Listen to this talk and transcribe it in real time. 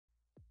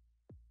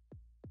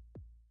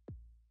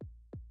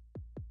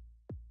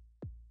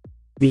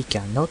We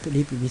cannot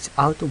live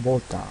without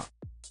water.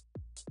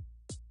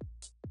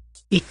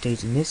 It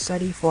is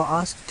necessary for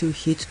us to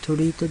heat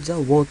treat the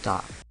water.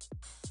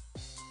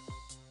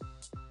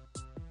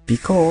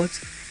 Because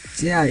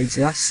there is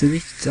a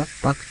switch that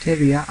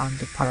bacteria and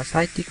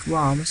parasitic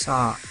worms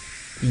are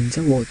in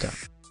the water.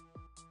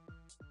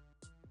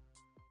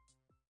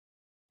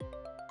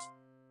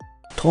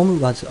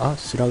 Tom was a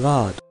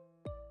sluggard.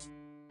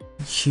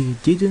 He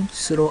didn't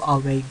throw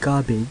away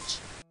garbage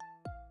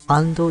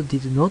and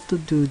did not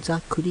do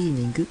the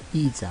cleaning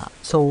either,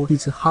 so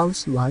his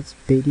house was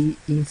very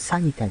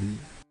insanitary.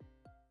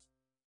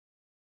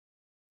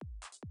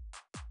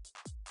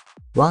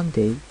 One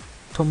day,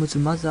 Tom's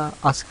mother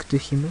asked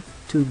him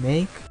to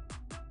make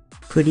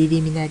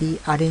preliminary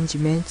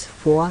arrangements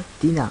for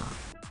dinner,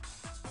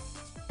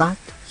 but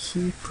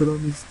he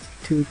promised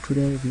to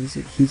play with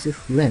his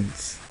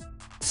friends.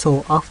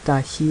 So after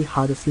he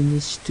had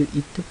finished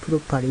it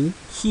properly,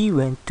 he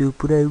went to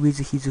play with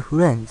his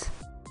friends.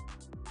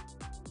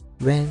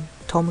 When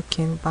Tom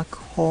came back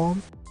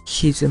home,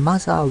 his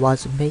mother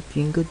was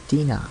making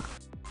dinner,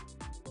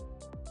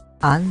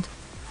 and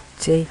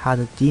they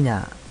had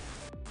dinner.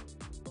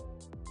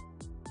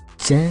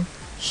 Then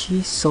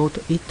he thought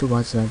it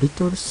was a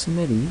little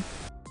smelly,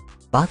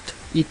 but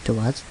it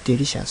was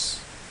delicious.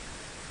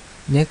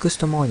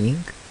 Next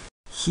morning,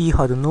 he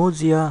had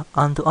nausea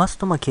and a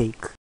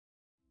stomachache,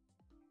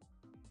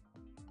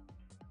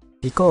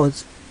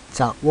 because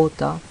the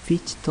water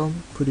which Tom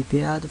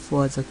prepared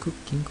for the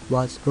cooking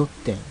was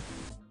rotten.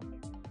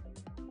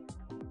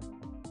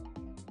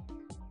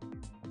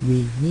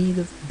 We need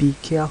to be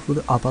careful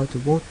about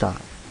water,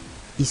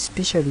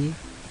 especially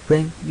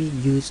when we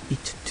use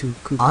it to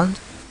cook, and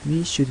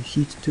we should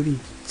heat treat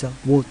the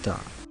water.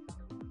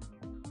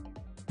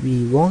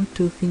 We want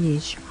to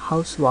finish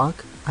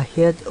housework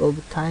ahead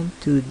of time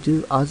to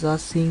do other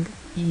things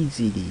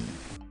easily.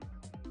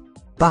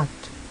 But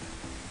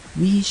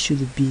we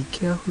should be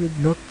careful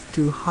not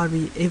to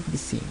hurry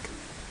everything.